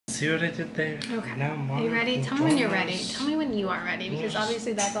see what I did there? Okay. Now are you ready? Tell me when you're ready. Tell me when you are ready, because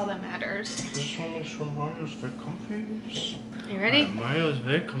obviously that's all that matters. This one is for Mario's very comfy. Are you ready? Mario is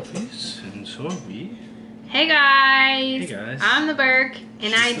very comfy, and so are we. Hey guys! Hey guys. I'm the Berk,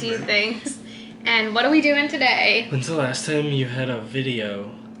 and I do things. And what are we doing today? When's the last time you had a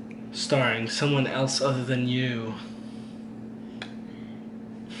video starring someone else other than you?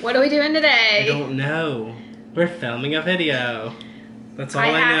 What are we doing today? I don't know. We're filming a video. That's all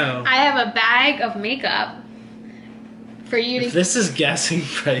I know. I have a bag of makeup for you to... If this is guessing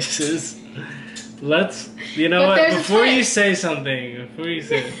prices, let's... You know what? Before you say something,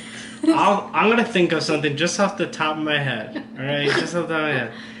 I'm gonna think of something just off the top of my head. Alright? Just off the top of my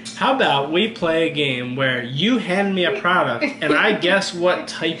head. How about we play a game where you hand me a product and I guess what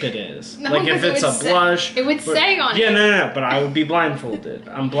type it is? No, like if it's a blush. It would say on it. Yeah, no, but I would be blindfolded.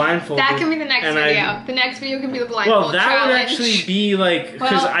 I'm blindfolded. That can be the next video. The next video can be the blindfold challenge. Well, that would actually be like,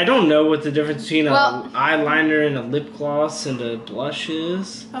 because I don't know what the difference between an eyeliner and a lip gloss and a blush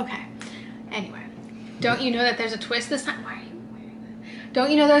is. Okay. Anyway, don't you know that there's a twist this time? Why are you wearing that? Don't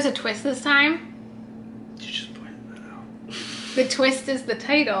you know there's a twist this time? You just pointed that out. The twist is the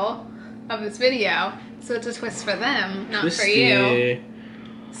title of this video, so it's a twist for them, not for you.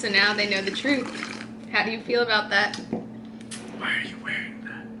 So now they know the truth. How do you feel about that? Why are you wearing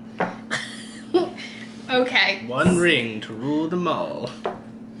that? Okay. One ring to rule them all.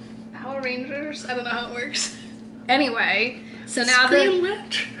 Power Rangers? I don't know how it works. Anyway, so now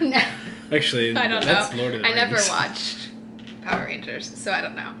No. Actually, I don't that's know. Lord of the I never Rings. watched Power Rangers, so I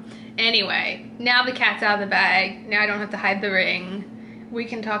don't know. Anyway, now the cat's out of the bag. Now I don't have to hide the ring. We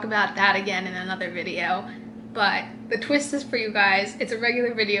can talk about that again in another video. But the twist is for you guys. It's a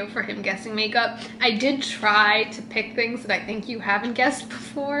regular video for him guessing makeup. I did try to pick things that I think you haven't guessed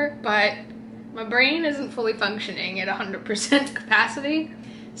before, but my brain isn't fully functioning at 100% capacity.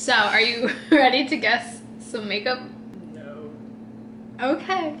 So, are you ready to guess some makeup? No.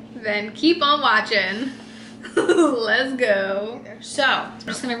 Okay, then keep on watching. Let's go. So, I'm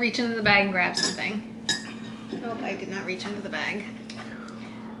just gonna reach into the bag and grab something. Oh, I did not reach into the bag.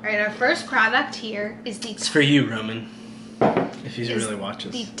 Alright, our first product here is the... It's for you, Roman. If he really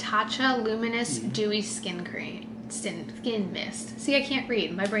watches. The Tatcha Luminous Dewy Skin Cream. Skin Mist. See, I can't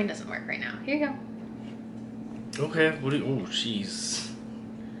read. My brain doesn't work right now. Here you go. Okay, what do you... Oh, jeez.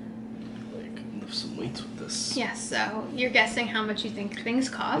 Like, lift some weights with this. Yes, so you're guessing how much you think things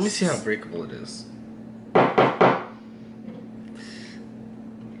cost. Let me see how breakable it is.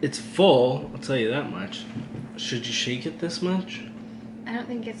 It's full, I'll tell you that much. Should you shake it this much? I don't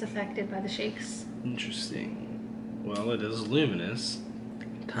think it's affected by the shakes. Interesting. Well, it is luminous.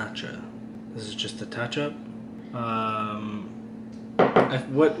 Tatcha. This is just a touch-up.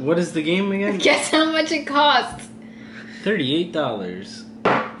 What is the game again? Guess how much it costs. $38.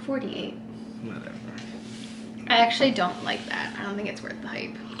 $48. Whatever. I actually don't like that. I don't think it's worth the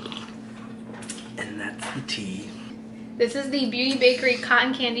hype. And that's the tea. This is the Beauty Bakery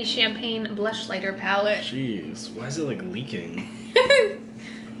Cotton Candy Champagne Blush Lighter Palette. Jeez, why is it like leaking?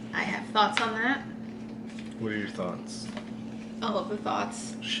 I have thoughts on that. What are your thoughts? All of the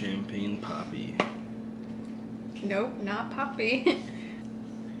thoughts. Champagne poppy. Nope, not poppy.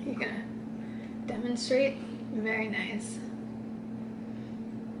 You're gonna demonstrate? Very nice.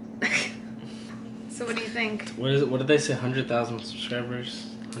 So what do you think? What is it? What did they say? 100,000 subscribers?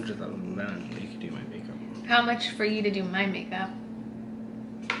 100,000. Then you could do my makeup. How much for you to do my makeup?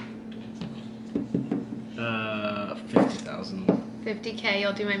 50,000. 50K,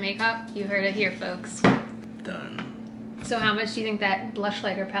 you'll do my makeup? You heard it here, folks. Done. So how much do you think that blush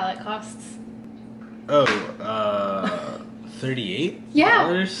lighter palette costs? Oh, $38?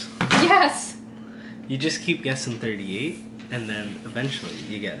 Yeah. Yes. You just keep guessing 38, and then eventually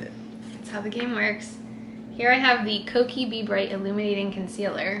you get it. That's how the game works. Here I have the Kokie Be Bright Illuminating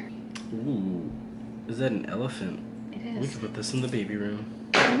Concealer. Ooh. Is that an elephant? It is. We could put this in the baby room.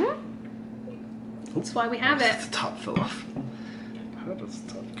 Mm-hmm. That's why we have it. The top fell off. How does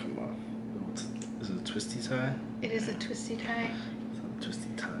the top come off? Is it a twisty tie? It is a twisty tie. It's not a twisty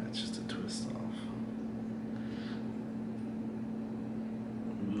tie, it's just a twist off.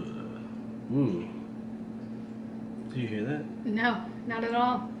 Ooh. Do you hear that? No, not at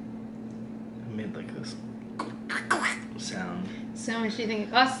all. It made like this sound. So how much do you think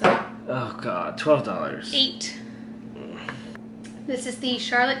it costs though? Oh god, $12. $8. This is the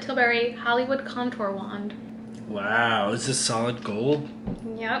Charlotte Tilbury Hollywood Contour Wand. Wow, is this solid gold?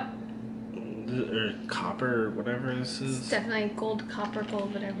 Yep. Or copper, or whatever this is? It's definitely gold, copper,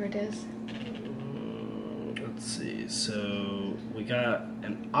 gold, whatever it is. Let's see, so we got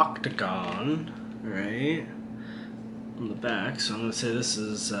an octagon, right? on the back, so I'm gonna say this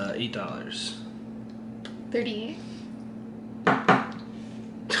is $8. 38.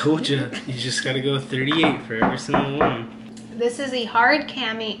 Told you, you just gotta go 38 for every single one. This is a hard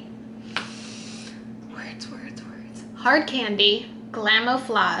cami. Words. Hard candy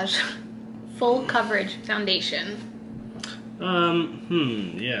Glamouflage full coverage foundation.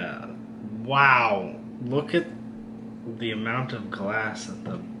 Yeah. Wow. Look at the amount of glass at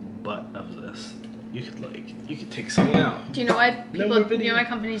the butt of this. You could take something out. Do you know why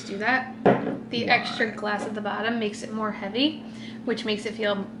companies do that? The extra glass at the bottom makes it more heavy, which makes it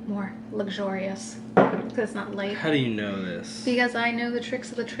feel more luxurious because it's not light. How do you know this? Because I know the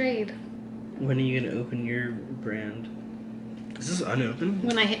tricks of the trade. When are you gonna open your brand? Is this unopened?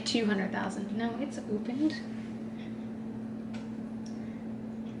 When I hit 200,000. No, it's opened.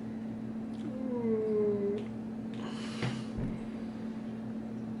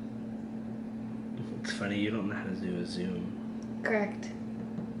 It's funny, you don't know how to do a zoom. Correct.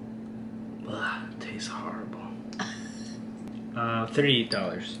 Ugh, it tastes horrible.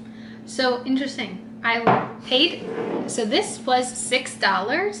 $38. So interesting. I paid, so this was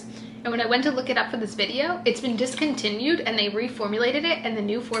 $6, and when I went to look it up for this video, it's been discontinued and they reformulated it, and the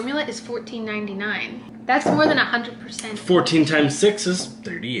new formula is $14.99. That's more than 100%. 14 times 6 is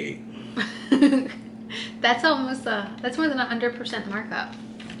 38. That's almost that's more than 100% markup.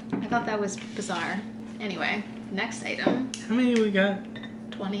 I thought that was bizarre. Anyway, next item. How many we got?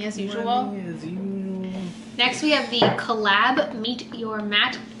 20 as usual. 20 as usual. Next we have the Collab Meet Your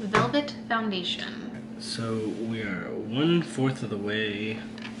Matte Velvet Foundation. So we are 1/4 of the way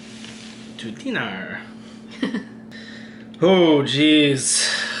to dinner. Oh jeez.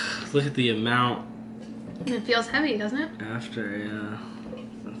 Look at the amount. It feels heavy, doesn't it? After, yeah.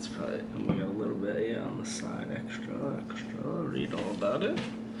 That's probably, we got a little bit, yeah, on the side. Extra. Read all about it.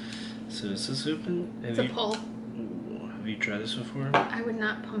 So is this open? It's a pull. Have you tried this before? I would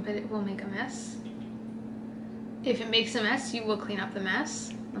not pump it, it will make a mess. If it makes a mess, you will clean up the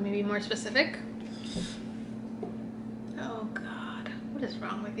mess. Let me be more specific. Oh God, what is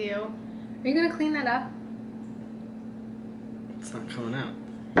wrong with you? Are you gonna clean that up? It's not coming out.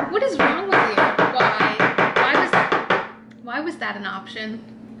 What is wrong with you? Why was that an option?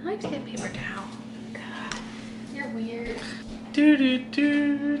 I like to get paper towel. God, you're weird. I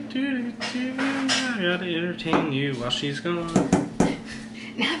gotta entertain you while she's gone.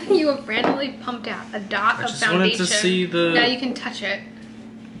 Now that you have randomly pumped out a dot of foundation, I just wanted to see the... Now you can touch it.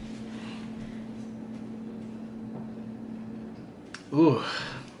 Ooh,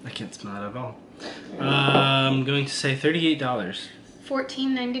 I can't smell it at all. I'm going to say $38.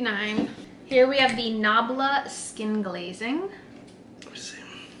 $14.99. Here we have the Nabla Skin Glazing. Let's see.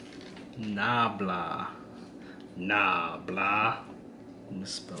 Nabla.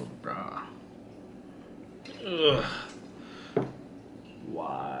 Misspelled bra. Ugh.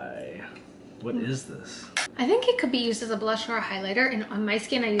 Why? What is this? I think it could be used as a blush or a highlighter, and on my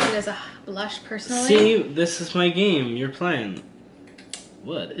skin I use it as a blush personally. See, this is my game you're playing.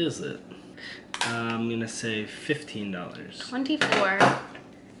 What is it? I'm gonna say $15. 24.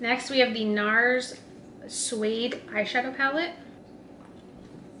 Next we have the NARS Suede Eyeshadow Palette.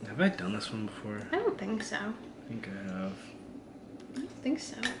 Have I done this one before? I don't think so. I think I have. I don't think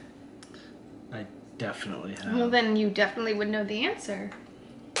so. I definitely have. Well, then you definitely would know the answer.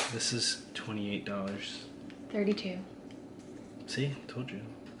 This is $28. 32. See? Told you.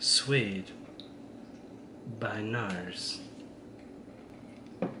 Suede by NARS.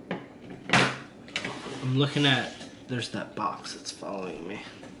 I'm looking at... There's that box that's following me.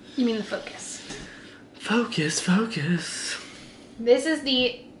 You mean the focus. Focus. This is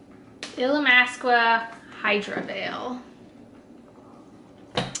the Illamasqua Hydra Veil.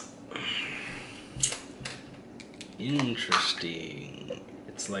 Interesting.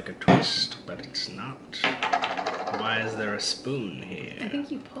 It's like a twist, but it's not. Why is there a spoon here? I think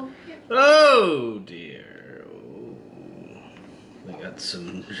you pulled it. Oh dear. Oh. We got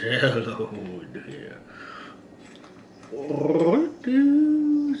some Jello here. What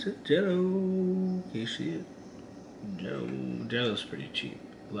is it? Jello. Can you see it? Jello's pretty cheap.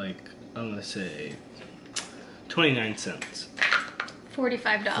 Like, I'm gonna say 29 cents.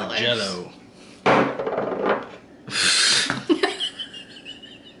 $45. For Jello.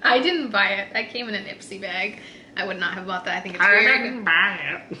 I didn't buy it. That came in an Ipsy bag. I would not have bought that. I think it's weird. I didn't buy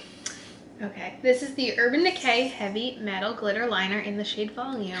it. Okay, this is the Urban Decay Heavy Metal Glitter Liner in the shade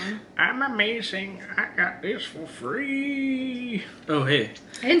Volume. I'm amazing. I got this for free. Oh, hey.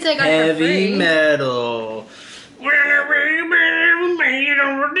 I didn't say I got it for free. Heavy metal.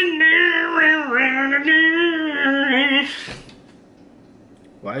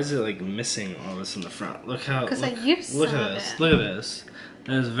 Why is it like missing all this in the front? Look how. Because I used some Look at of this. it. Look at this.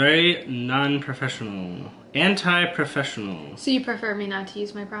 That is very non-professional. Anti-professional. So you prefer me not to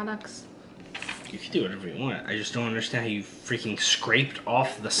use my products? You can do whatever you want. I just don't understand how you freaking scraped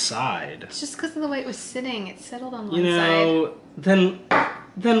off the side. It's just because of the way it was sitting. It settled on one You know, side.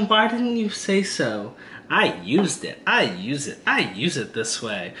 then why didn't you say so? I used it. I use it this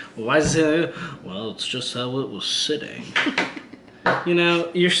way. Well, why is it? Well, it's just how it was sitting. You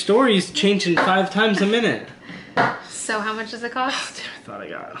know, your story's changing 5 times a minute. So how much does it cost? I thought I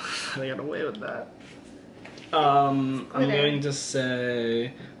got away with that. I'm going to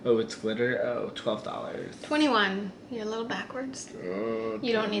say, oh, it's glitter. Oh, $12. $21. You're a little backwards. Oh,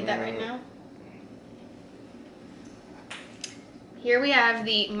 you don't need that right now. Here we have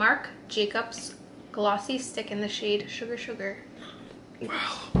the Marc Jacobs Glossy Stick in the shade Sugar Sugar.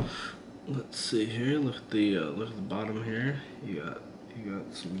 Wow. Let's see here. Look at the bottom here. You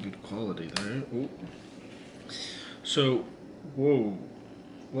got some good quality there. Ooh. So, whoa,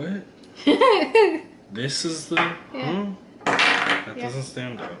 what? This is the that doesn't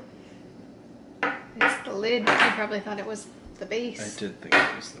stand out. It's the lid. You probably thought it was the base. I did think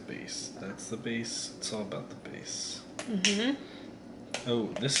it was the base. That's the base. It's all about the base. Oh,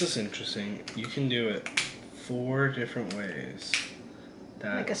 this is interesting. You can do it 4 different ways.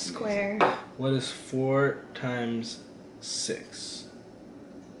 That's like a square. amazing. What is 4 times 6?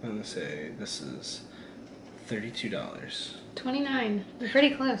 I'm gonna say this is $32. $29. You're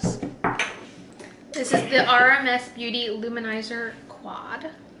pretty close. This is the RMS Beauty Luminizer Quad.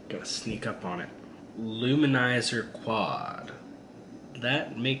 Gotta sneak up on it. Luminizer Quad.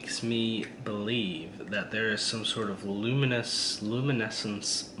 That makes me believe that there is some sort of luminescence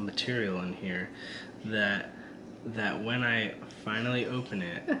material in here that when I finally open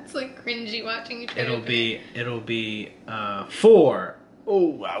it, it's like cringy watching you try it'll be 4.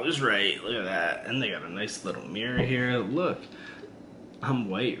 Oh, I was right. Look at that. And they got a nice little mirror here. Look, I'm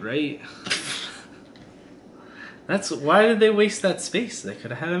white, right? Why did they waste that space? They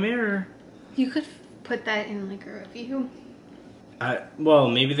could have had a mirror. You could put that in like a review. Well,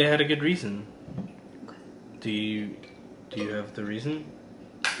 maybe they had a good reason. Okay. Do you have the reason?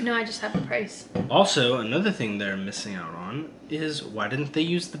 No, I just have the price. Also, another thing they're missing out on is why didn't they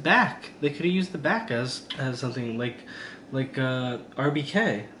use the back? They could have used the back as something like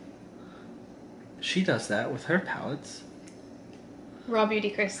RBK. She does that with her palettes. Raw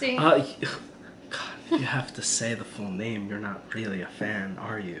Beauty Christie. God, if you have to say the full name, you're not really a fan,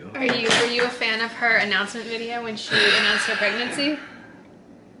 are you? Were you a fan of her announcement video when she announced her pregnancy?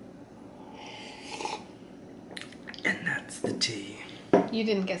 And that's the tea. You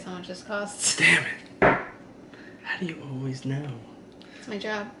didn't guess how much this costs. Damn it. How do you always know? It's my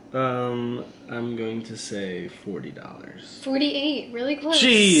job. I'm going to say $40. $48, really close.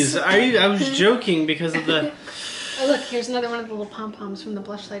 Jeez, I was joking because of the... Oh look, here's another one of the little pom-poms from the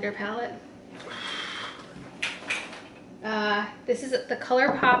Blush Lighter palette. This is the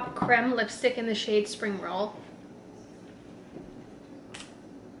ColourPop Creme Lipstick in the shade Spring Roll.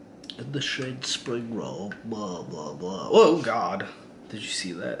 In the shade Spring Roll, blah, blah, blah. Oh, God. Did you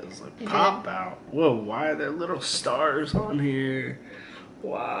see that? It was like, pop out. Whoa, why are there little stars on here?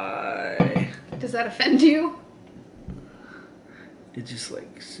 Why? Does that offend you? It's just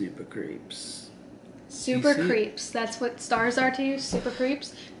like super creeps. Super creeps. That's what stars are to you, super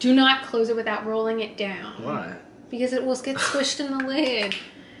creeps. Do not close it without rolling it down. Why? Because it will get squished in the lid.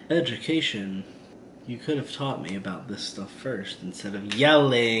 Education. You could have taught me about this stuff first instead of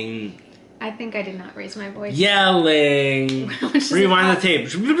yelling. I think I did not raise my voice. Yelling. Rewind the tape.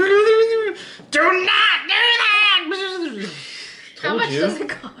 Do not do that. How much does it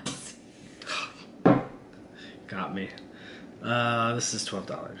cost? Got me. This is $12.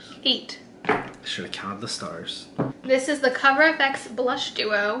 $8. I should have counted the stars. This is the Cover FX Blush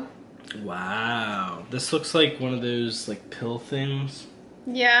Duo. Wow. This looks like one of those like pill things.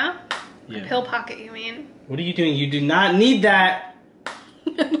 Yeah? Yeah. A pill pocket, you mean? What are you doing? You do not need that.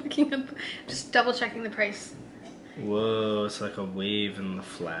 I'm looking at just double checking the price. Whoa, it's like a wave in the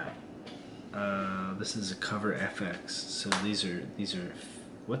flat. This is a Cover FX. So these are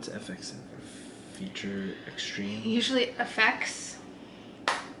what's FX? Feature Extreme? Usually effects.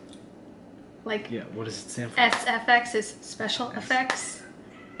 Like yeah, what does it stand for? SFX is special effects.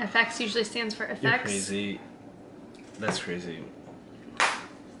 FX usually stands for effects. You're crazy. That's crazy.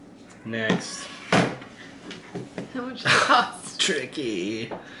 Next. How much does it cost?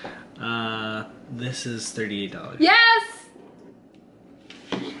 Tricky. This is $38. Yes!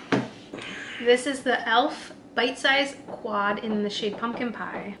 This is the e.l.f. Bite Size Quad in the shade Pumpkin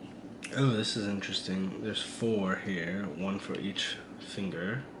Pie. Oh, this is interesting. There's 4 here, 1 for each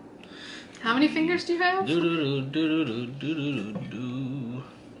finger. How many fingers do you have?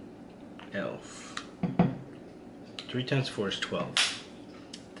 Elf. 3 times 4 is 12.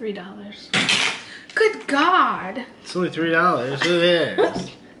 $3. Good God! It's only $3. Who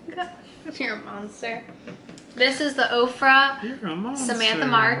cares? You're a monster. This is the Ofra You're a monster. Samantha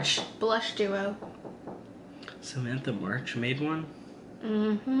March Blush Duo. Samantha March made one?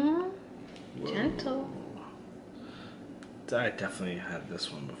 Mm-hmm. Whoa. Gentle. I definitely had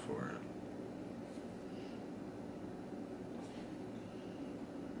this one before.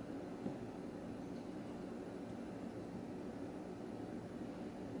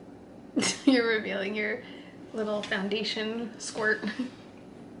 You're revealing your little foundation squirt.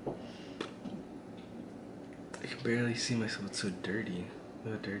 I can barely see myself. It's so dirty.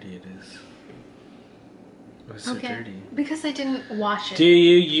 Look how dirty it is. Oh, it's so dirty. Because I didn't wash it. Do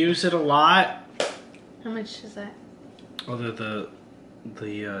you use it a lot? How much is that? Although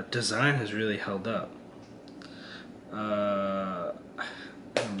the design has really held up. I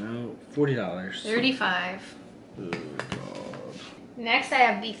don't know, $40. $35. Oh God. Next, I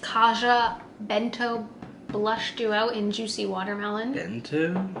have the Kaja Bento Blush Duo in Juicy Watermelon.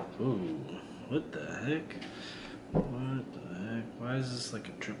 Bento? Ooh, what the heck? What the heck? Why is this like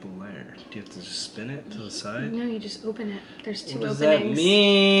a triple layer? Do you have to just spin it to the side? No, you just open it. There's 2 openings. What does that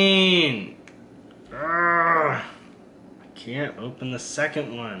mean? Ugh. I can't open the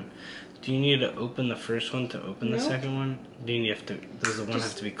second one. Do you need to open the first one to open the second one? Do you have to? Does the one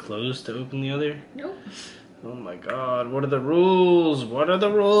have to be closed to open the other? Nope. Oh my God! What are the rules? What are the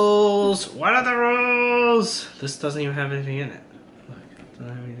rules? What are the rules? This doesn't even have anything in it. Look, it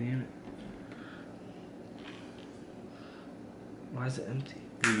doesn't have anything in it. Why is it empty?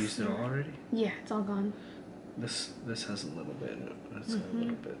 You used it all already? Yeah, it's all gone. This has a little bit in it. That's got a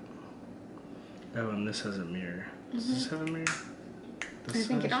little bit. Oh, and this has a mirror. Does this have a mirror? I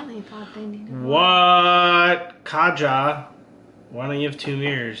think it only thought they needed one. What? Kaja? Why don't you have 2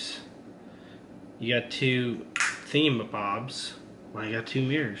 mirrors? You got 2 thingamabobs. Why you got 2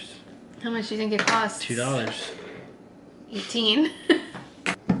 mirrors? How much do you think it costs? $2. 18.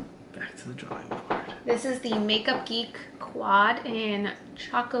 Back to the drawing board. This is the Makeup Geek Quad in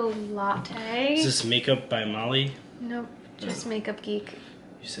Chocolate. Is this Makeup by Molly? Nope, just Makeup Geek.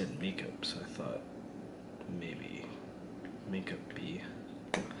 You said makeup, so I thought maybe Makeup B.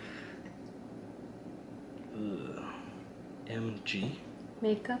 Ugh. MG?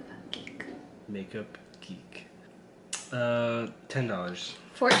 Makeup Geek. Makeup Geek. $10.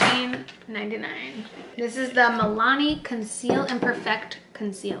 $14.99. This is the Milani Conceal and Perfect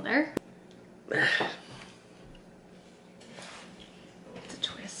Concealer. It's a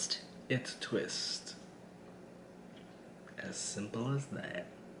twist. It's a twist. As simple as that.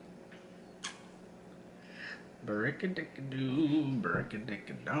 Brick-a-dick-a-doo,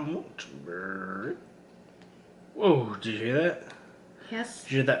 brick-a-dick-a-don't, brick. Whoa, did you hear that? Yes.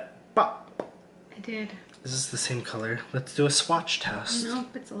 Did you hear that? Pop! I did. Is this the same color? Let's do a swatch test.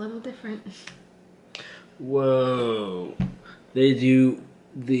 Nope, it's a little different. Whoa. They do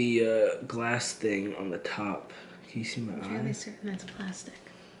the glass thing on the top. Can you see my I'm eye? fairly certain that's plastic.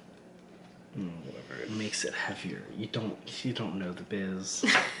 Whatever. It makes it heavier. You don't know the biz.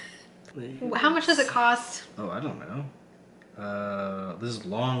 How much does it cost? Oh, I don't know. This is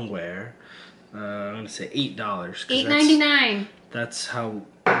long wear. I'm gonna say $8. $8.99. That's how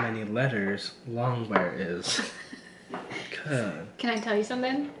many letters long wear is. God. Can I tell you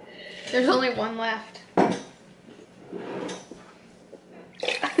something? There's only one left.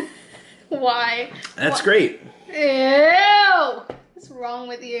 Why? That's great. Ew! What's wrong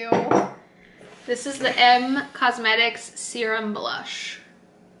with you? This is the M Cosmetics Serum Blush.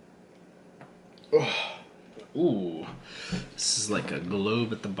 Ooh. This is like a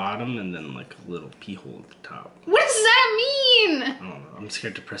globe at the bottom and then like a little pee hole at the top. What does that mean? I don't know. I'm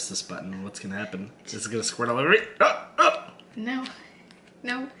scared to press this button. What's gonna happen? Is it gonna squirt all over me? Oh, oh. No.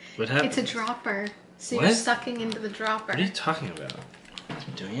 No. What happened? It's a dropper. So What? you're sucking into the dropper. What are you talking about? I'm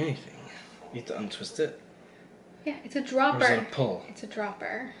not doing anything. You have to untwist it? Yeah, it's a dropper. Or is it a pull? It's a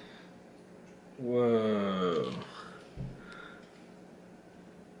dropper. Whoa.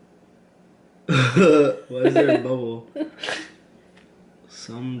 Why is there a bubble?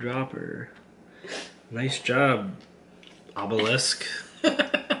 Some dropper. Nice job, obelisk.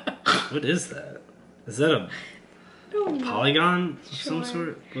 What is that? Is that a polygon of some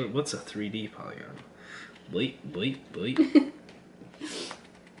sort? What's a 3D polygon? Bleep, bleep, bleep.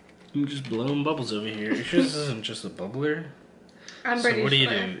 I'm just blowing bubbles over here. You sure this isn't just a bubbler? I'm pretty So what do you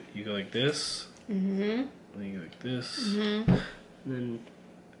sure. do? You go like this? Mm-hmm. Then you go like this. Mm-hmm. Then...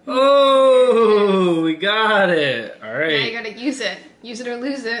 Oh, we got it. All right. Now you gotta use it. Use it or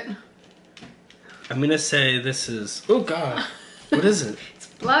lose it. I'm gonna say this is... Oh, God. What is it? It's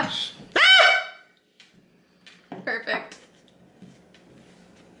blush. Perfect.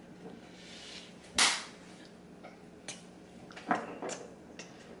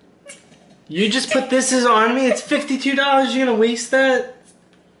 You just put this is on me? It's $52. You're gonna waste that?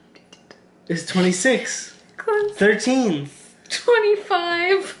 It's 26. Close. 13.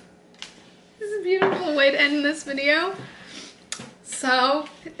 25. This is a beautiful way to end this video. So,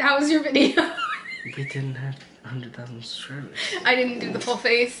 that was your video. We didn't have 100,000 subscribers. I didn't do the full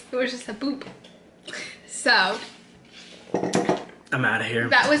face. It was just a boop. So, I'm out of here.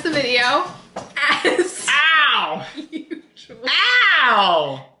 that was the video. As Ow! usual.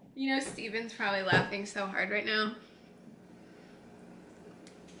 Ow! You know, Steven's probably laughing so hard right now.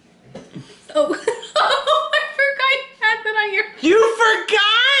 Oh, I forgot you had that on your... You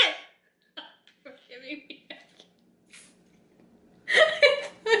forgot? For giving me I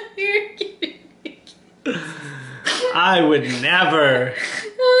thought you were giving me I would never.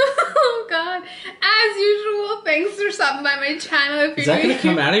 Oh, God. As usual, thanks for stopping by my channel. If Is you're that new gonna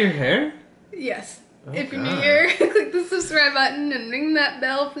come out of your hair? Yes. Oh, if you're new God. here, click the subscribe button and ring that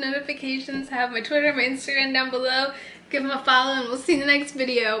bell for notifications. I have my Twitter, my Instagram down below. Give them a follow and we'll see you in the next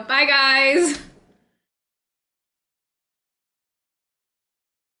video. Bye, guys.